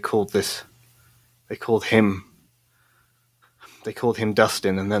person, they called him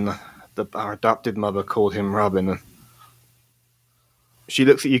Dustin, and then our adopted mother called him Robin. And she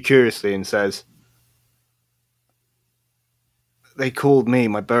looks at you curiously and says, they called me,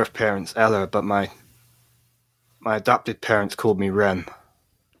 my birth parents, Ella, but my adopted parents called me Ren.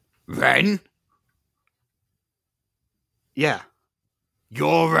 Ren? Yeah.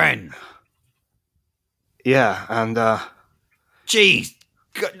 You're Ren. Yeah, and, Jeez.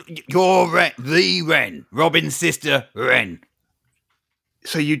 You're Ren. The Ren. Robin's sister, Ren.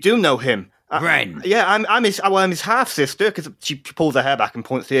 So you do know him? Ren. Yeah, I'm his half sister, because she pulls her hair back and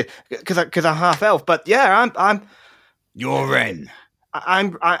points to you, because I'm half elf. But yeah, I'm. You're Ren.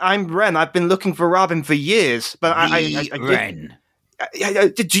 I'm Ren. I've been looking for Robin for years, but I Ren.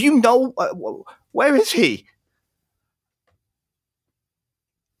 Do you know where is he?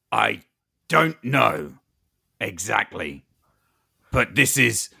 I don't know exactly, but this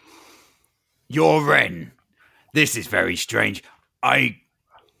is your Ren. This is very strange. I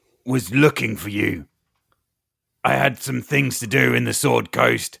was looking for you. I had some things to do in the Sword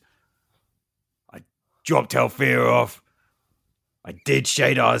Coast. I dropped Elfira off. I did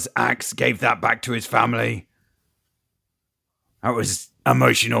Shadar's axe, gave that back to his family. That was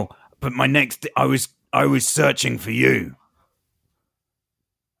emotional. But I was searching for you.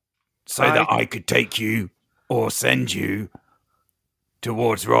 So that I could take you or send you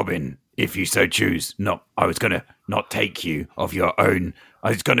towards Robin, if you so choose. I was going to not take you of your own. I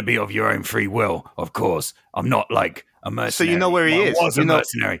was going to be of your own free will, of course. I'm not like a mercenary. So you know where he is? I was a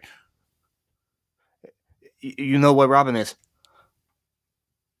mercenary. You know where Robin is?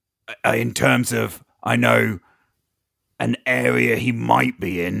 In terms of, I know an area he might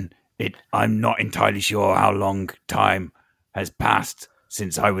be in. I'm not entirely sure how long time has passed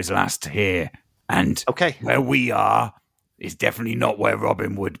since I was last here. And where we are is definitely not where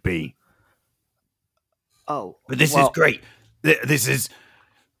Robin would be. Oh. But this is great. This is,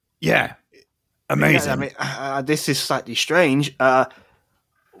 amazing. Yeah, I mean, this is slightly strange.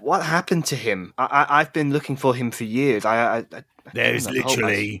 What happened to him? I've been looking for him for years. There's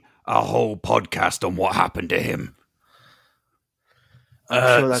literally a whole podcast on what happened to him.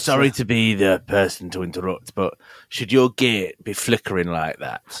 Sure sorry to be the person to interrupt, but should your gate be flickering like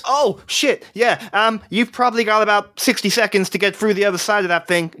that? Oh, shit, yeah. You've probably got about 60 seconds to get through the other side of that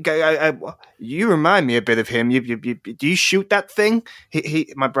thing. You remind me a bit of him. Do you shoot that thing?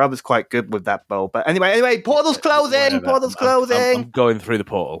 My brother's quite good with that bow. But anyway, portal's closing! Portal's closing! I'm going through the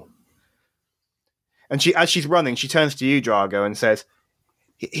portal. And as she's running, she turns to you, Drago, and says,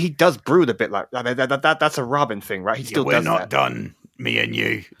 he does brood a bit like that. That's a Robin thing, right? He still does that. We're not done. Me and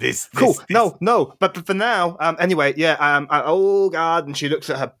you. This cool. No. But for now, anyway, yeah. Oh God! And she looks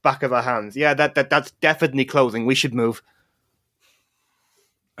at her back of her hands. Yeah, that's definitely closing. We should move.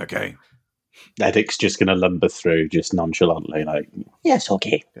 Okay. Edic's just going to lumber through, just nonchalantly, like. Yes,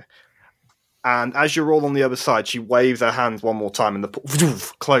 okay. And as you're all on the other side, she waves her hands one more time and the portal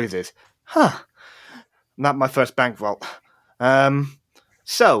closes. Huh. And that's my first bank vault.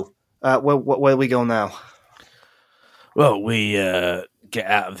 So, where do we go now? Well, we get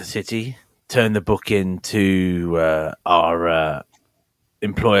out of the city, turn the book into our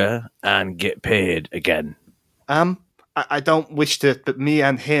employer, and get paid again. I don't wish to, but me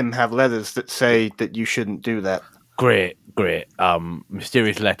and him have letters that say that you shouldn't do that. Great.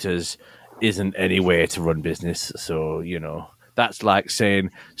 Mysterious letters isn't any way to run business, so, that's like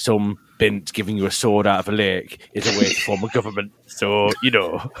saying some bint giving you a sword out of a lake is a way to form a government, so,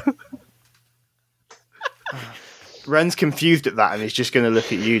 Ren's confused at that, and he's just going to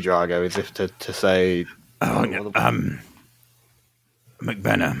look at you, Drago, as if to say...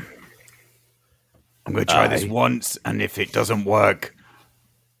 McBenna, I'm going to try this once, and if it doesn't work,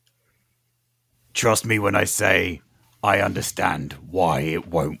 trust me when I say I understand why it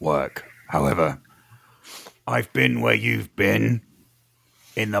won't work. However, I've been where you've been,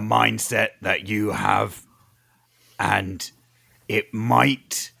 in the mindset that you have, and it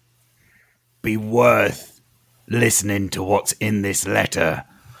might be worth listening to what's in this letter,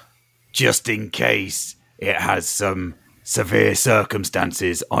 just in case it has some severe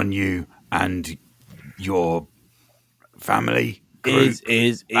circumstances on you and your family, group,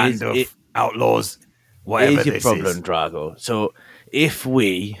 band of outlaws, whatever this is. Here's your problem, Drago. So if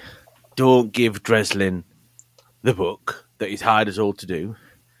we don't give Dreslin the book that he's hired us all to do,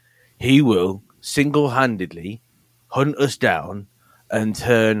 he will single-handedly hunt us down and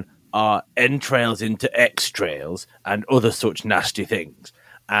turn our entrails into extrails and other such nasty things.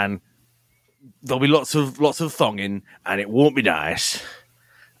 And there'll be lots of thonging, and it won't be nice.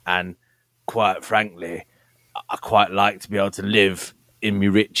 And quite frankly, I quite like to be able to live in my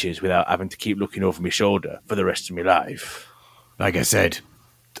riches without having to keep looking over my shoulder for the rest of my life. Like I said,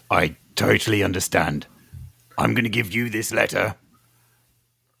 I totally understand. I'm going to give you this letter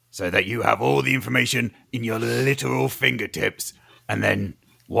so that you have all the information in your literal fingertips, and then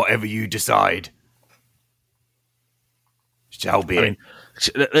whatever you decide shall be. I mean,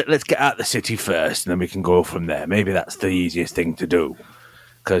 let's get out of the city first, and then we can go from there. Maybe that's the easiest thing to do,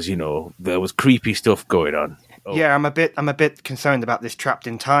 because there was creepy stuff going on. Oh. Yeah, I'm a bit concerned about this trapped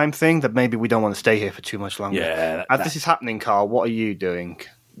in time thing. That maybe we don't want to stay here for too much longer. Yeah, as this is happening, Carl, what are you doing?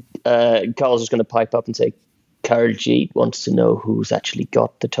 Carl's just going to pipe up and say, Carl G wants to know who's actually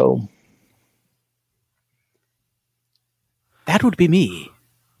got the tome. That would be me.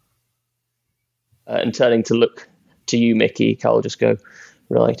 And turning to look to you, Mickey, Carl will just go,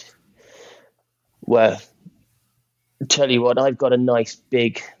 right. Well, tell you what, I've got a nice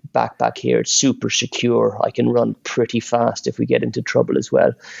big backpack here. It's super secure. I can run pretty fast if we get into trouble as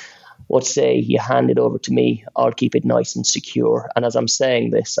well. What say you hand it over to me? I'll keep it nice and secure. And as I'm saying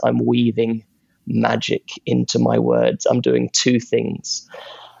this, I'm weaving magic into my words. I'm doing two things.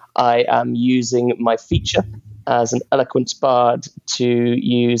 I am using my feature as an eloquence bard to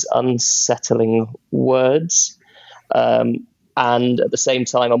use unsettling words. And at the same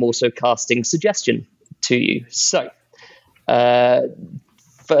time, I'm also casting suggestion to you. So,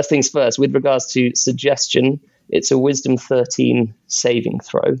 first things first, with regards to suggestion, it's a Wisdom 13 saving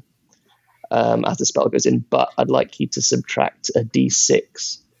throw as the spell goes in, but I'd like you to subtract a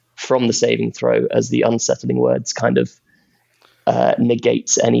d6 from the saving throw, as the unsettling words kind of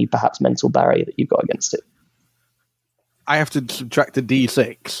negates any perhaps mental barrier that you've got against it. I have to subtract a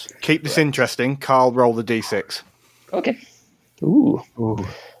d6. Keep this interesting. Carl, roll the d6. Okay. Ooh.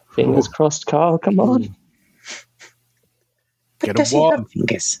 Fingers crossed, Carl. Come on. Get a 1.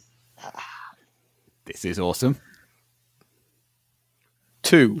 Fingers. This is awesome.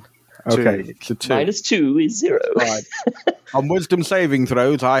 2. Okay, it's a 2. -2 is 0. Right. On wisdom saving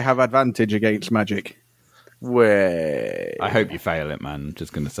throws, I have advantage against magic. Way. I hope you fail it, man. I'm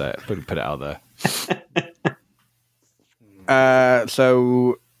just going to say it. Put it out there.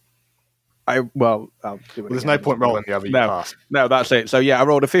 So I'll do it. There's no point rolling the other you pass. No, that's it. So yeah, I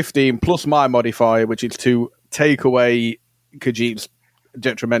rolled a 15 plus my modifier, which is to take away Khajiit's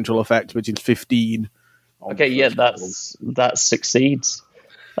detrimental effect, which is 15. Okay, yeah, that succeeds.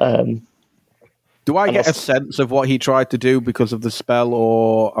 Do I get a sense of what he tried to do because of the spell,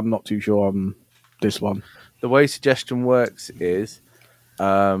 or I'm not too sure on this one? The way suggestion works is,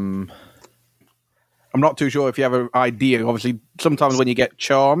 I'm not too sure if you have an idea. Obviously, sometimes when you get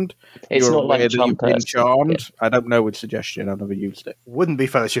charmed, it's you're not aware like that you've been charmed. Yeah. I don't know with suggestion. I've never used it. Wouldn't be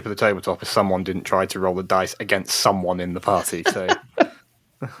Fellowship of the Tabletop if someone didn't try to roll the dice against someone in the party. So,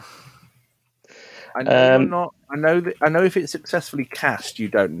 I know you're not. I know if it's successfully cast, you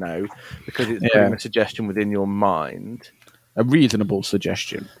don't know because it's putting a suggestion within your mind. A reasonable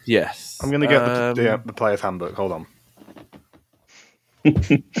suggestion. Yes. I'm going to get the player's handbook. Hold on.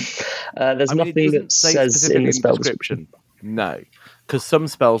 There's nothing that says in the spell description. No, because some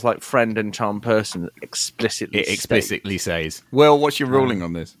spells like Friend and Charm Person explicitly says. Well, what's your ruling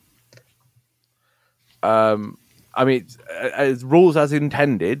on this? I mean, as rules as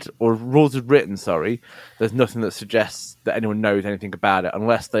intended, or rules as written, sorry, there's nothing that suggests that anyone knows anything about it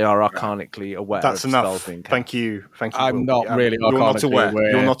unless they are arcanically aware That's of enough. spells being cast. Thank you. I'm not really arcanically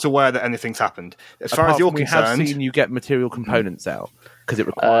aware. You're not aware that anything's happened. As far Apart as you're from we concerned... have seen you get material components out, because it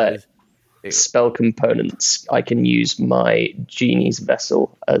requires... spell components. I can use my Genie's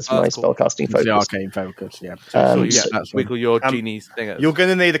Vessel as my spellcasting focus. The arcane focus, yeah. That's wiggle your Genie's thing. You're going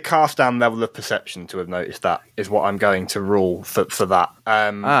to need a cast down level of perception to have noticed that, is what I'm going to rule for that.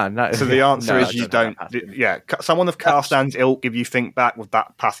 No. So the answer is you don't. Yeah, someone of cast down's ilk, if you think back with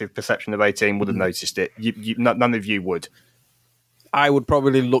that passive perception of 18, would have noticed it. None of you would. I would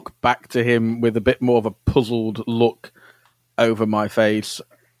probably look back to him with a bit more of a puzzled look over my face.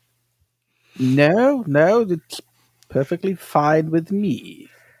 No, it's perfectly fine with me.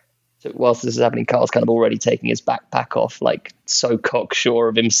 So whilst this is happening, Carl's kind of already taking his backpack off, like so cocksure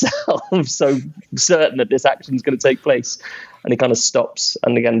of himself, so certain that this action is going to take place. And he kind of stops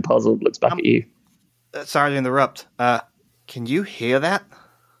and again, puzzled, looks back at you. Sorry to interrupt. Can you hear that?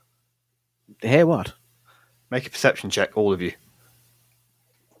 Hear what? Make a perception check, all of you.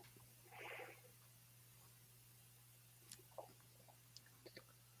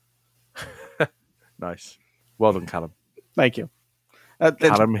 Nice. Well done, Callum. Thank you.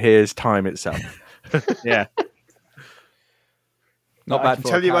 Callum hears time itself. Yeah. Not bad. I can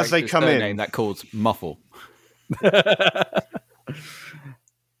tell you as they come in. Name that calls Muffle.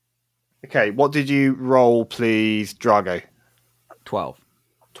 Okay, what did you roll, please, Drago? 12.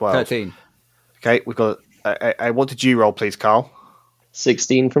 13. Okay, we've got... what did you roll, please, Carl?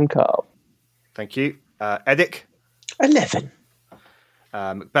 16 from Carl. Thank you. Edic? 11.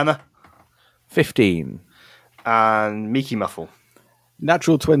 McBenna? 15. And Mickey Muffle?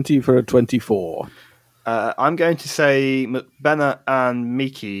 Natural 20 for a 24. I'm going to say McBenna and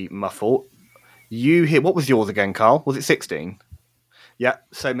Mickey Muffle. You hear... What was yours again, Carl? Was it 16? Yeah,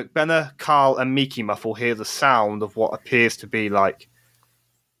 so McBenna, Carl, and Mickey Muffle hear the sound of what appears to be like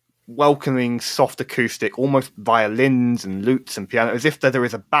welcoming, soft acoustic, almost violins and lutes and piano, as if there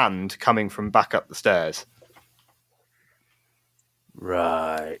is a band coming from back up the stairs.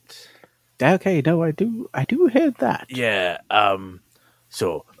 Right. Okay, no, I do hear that. Yeah,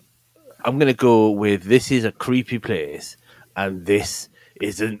 so I'm going to go with this is a creepy place, and this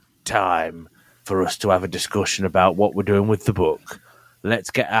isn't time for us to have a discussion about what we're doing with the book.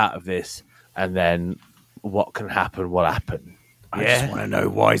 Let's get out of this, and then what can happen will happen. I just want to know,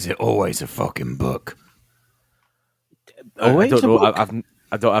 why is it always a fucking book? I don't know.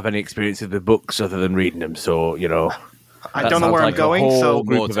 I don't have any experience with the books other than reading them, so, you know... I don't know where I'm going, so...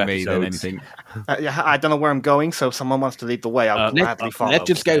 More to me than anything. I don't know where I'm going, so if someone wants to lead the way, I'll gladly follow. Let's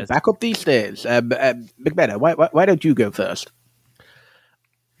just go back up these stairs. McBenna, why don't you go first?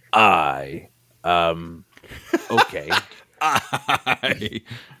 Okay.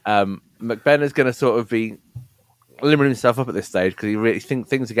 McBenna's going to sort of be limbering himself up at this stage because he really thinks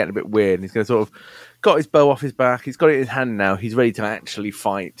things are getting a bit weird, and he's going to sort of got his bow off his back. He's got it in his hand now. He's ready to actually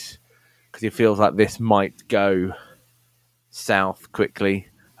fight because he feels like this might go south quickly.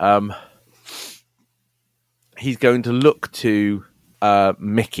 He's going to look to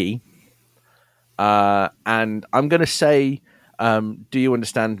Mickey, and I'm going to say, do you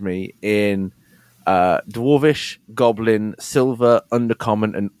understand me, in Dwarvish, Goblin, Silver,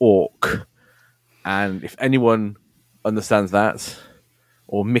 Undercommon, and Orc. And if anyone understands that,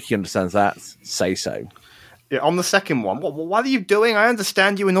 or Mickey understands that, say so. Yeah, on the second one, what are you doing? I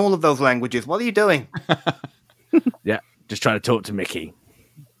understand you in all of those languages. What are you doing? Yeah, just trying to talk to Mickey.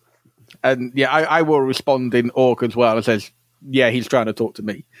 And yeah, I will respond in Orc as well. It says, yeah, he's trying to talk to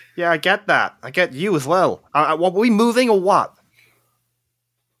me. Yeah, I get that. I get you as well. Were we moving or what?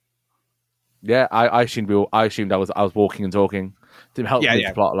 Yeah, I assumed I was walking and talking to help me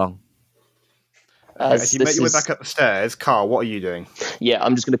to plot along. As you make your way back up the stairs, Carl, what are you doing? Yeah,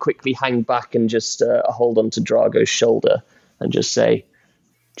 I'm just going to quickly hang back and just hold on to Drago's shoulder and just say,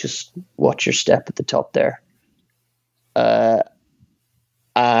 just watch your step at the top there.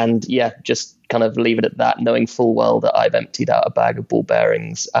 And yeah, just kind of leave it at that, knowing full well that I've emptied out a bag of ball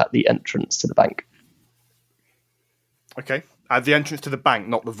bearings at the entrance to the bank. Okay. At the entrance to the bank,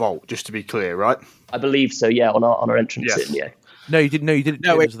 not the vault, just to be clear, right? I believe so, yeah, on our entrance in, yeah. No, you didn't. No, you didn't.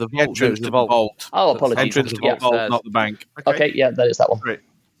 No, it it's was the the vault. entrance to the vault. Oh, apologies. Entrance to the Yeah. vault, not the bank. Okay, yeah, that is that one. Great.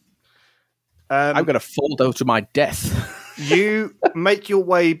 I'm going to fall down to my death. You make your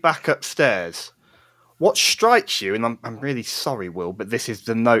way back upstairs. What strikes you, and I'm really sorry, Will, but this is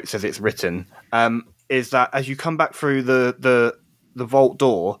the notes as it's written, is that as you come back through the vault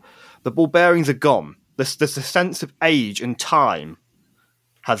door, the ball bearings are gone. The sense of age and time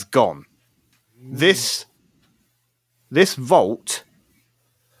has gone. This vault,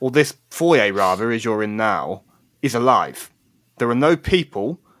 or this foyer rather, as you're in now, is alive. There are no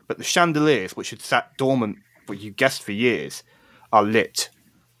people, but the chandeliers, which had sat dormant, what you guessed for years, are lit.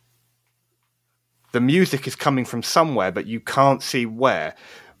 The music is coming from somewhere, but you can't see where.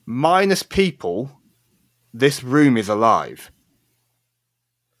 Minus people, this room is alive.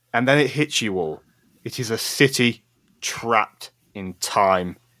 And then it hits you all. It is a city trapped in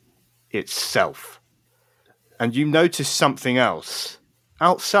time itself. And you notice something else.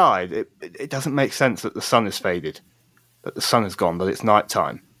 Outside, it doesn't make sense that the sun has faded, that the sun has gone, that it's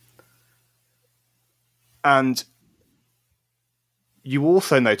nighttime. And you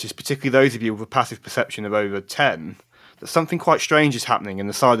also notice, particularly those of you with a passive perception of over 10, that something quite strange is happening in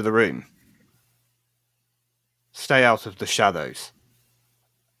the side of the room. Stay out of the shadows.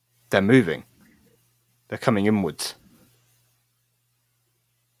 They're moving. They're coming inwards.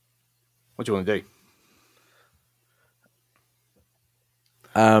 What do you want to do?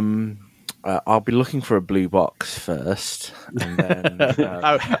 I'll be looking for a blue box first, and then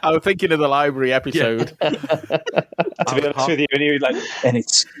I was thinking of the library episode. To be honest with you, when you were like, and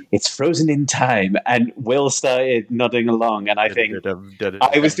it's frozen in time, and Will started nodding along, and I think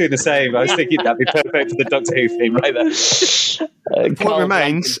I was doing the same. I was thinking that'd be perfect for the Doctor Who theme right there. What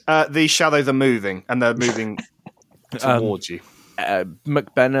remains, these shadows are moving, and they're moving towards you.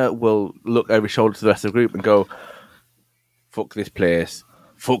 McBenna will look over his shoulder to the rest of the group and go, "Fuck this place.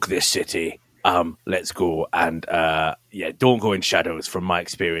 Fuck this city. Let's go." And don't go in shadows. From my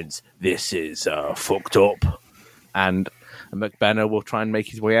experience, this is fucked up. And McBenna will try and make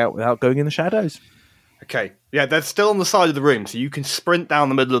his way out without going in the shadows. Okay. Yeah, they're still on the side of the room, so you can sprint down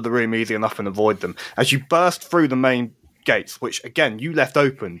the middle of the room easy enough and avoid them. As you burst through the main gates, which, again, you left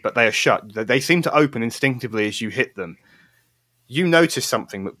open, but they are shut. They seem to open instinctively as you hit them. You notice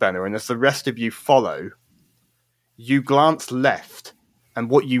something, McBenna, and as the rest of you follow, you glance left, and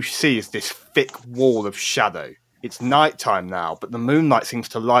what you see is this thick wall of shadow. It's nighttime now, but the moonlight seems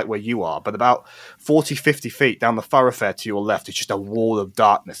to light where you are. But about 40, 50 feet down the thoroughfare to your left, it's just a wall of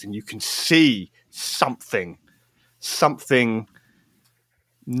darkness, and you can see something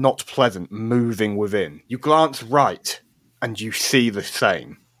not pleasant moving within. You glance right, and you see the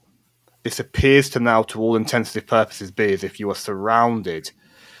same. This appears to now, to all intensive purposes, be as if you are surrounded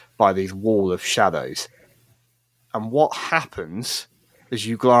by these wall of shadows. And what happens as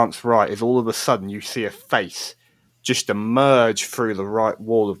you glance right is all of a sudden you see a face just emerge through the right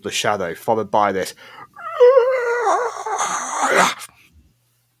wall of the shadow, followed by this.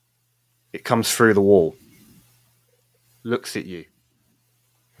 It comes through the wall, looks at you,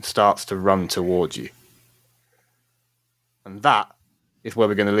 and starts to run towards you. And that is where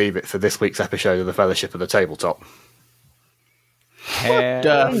we're going to leave it for this week's episode of the Fellowship of the Tabletop. What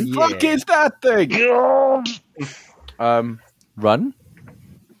the fuck is that thing? Run.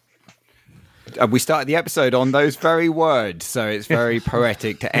 We started the episode on those very words, so it's very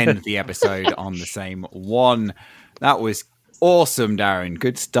poetic to end the episode on the same one. That was awesome, Darren.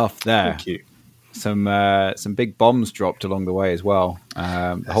 Good stuff there. Thank you. Some big bombs dropped along the way as well.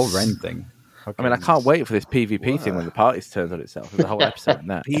 The whole Ren thing. I mean, I can't wait for this PvP thing when the party turns on itself. There's a whole episode in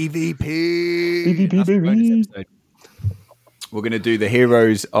that. PvP. That's the bonus episode. We're going to do the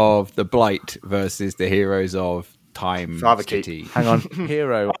heroes of the Blight versus the heroes of Time City. Hang on,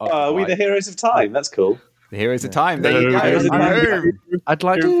 hero. Are we the heroes of time? That's cool. The heroes of Time. There you go. I'd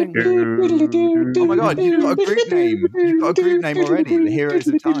like to think. Oh my god, you've got a group name. You've got a group name already. The heroes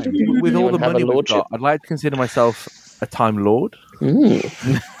of Time. With all the have a money we've lordship? got, I'd like to consider myself a Time Lord.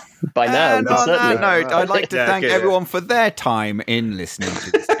 By now, And on certainly. that note, I'd like to thank good. everyone for their time in listening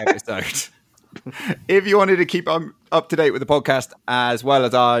to this episode. If you wanted to keep up to date with the podcast as well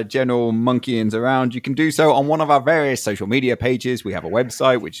as our general monkeyings around, you can do so on one of our various social media pages. We have a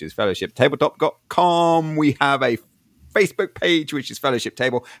website, which is fellowshiptabletop.com. We have a Facebook page, which is Fellowship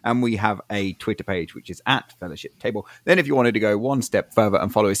Table, and we have a Twitter page, which is @FellowshipTable. Then if you wanted to go one step further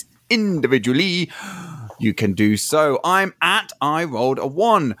and follow us individually, you can do so. I'm at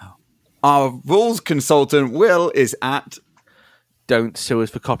iRolled1. Our rules consultant, Will, is at Don't sue us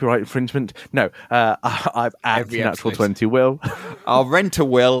for copyright infringement. No, I'm at Every Natural episode. 20 Will. our renter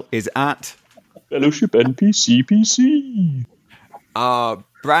Will is at Fellowship NPC PC. Our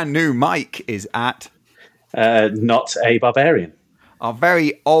brand new Mike is at. Not a barbarian. Our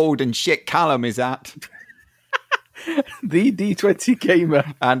very old and shit Callum is at. The D20 gamer.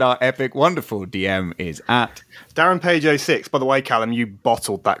 And our epic, wonderful DM is at. Darren Page 06. By the way, Callum, you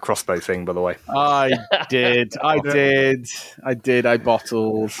bottled that crossbow thing, by the way. I did. I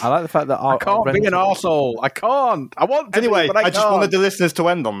bottled. I like the fact that I can't be an arsehole. I can't. I want to Anyway, be, but I just can't. wanted the listeners to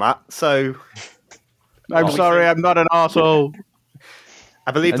end on that. So I'm sorry, I'm not an arsehole.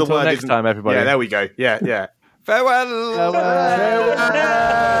 I believe Until the word next isn't- time, everybody. Yeah, there we go. Yeah. Farewell. Farewell.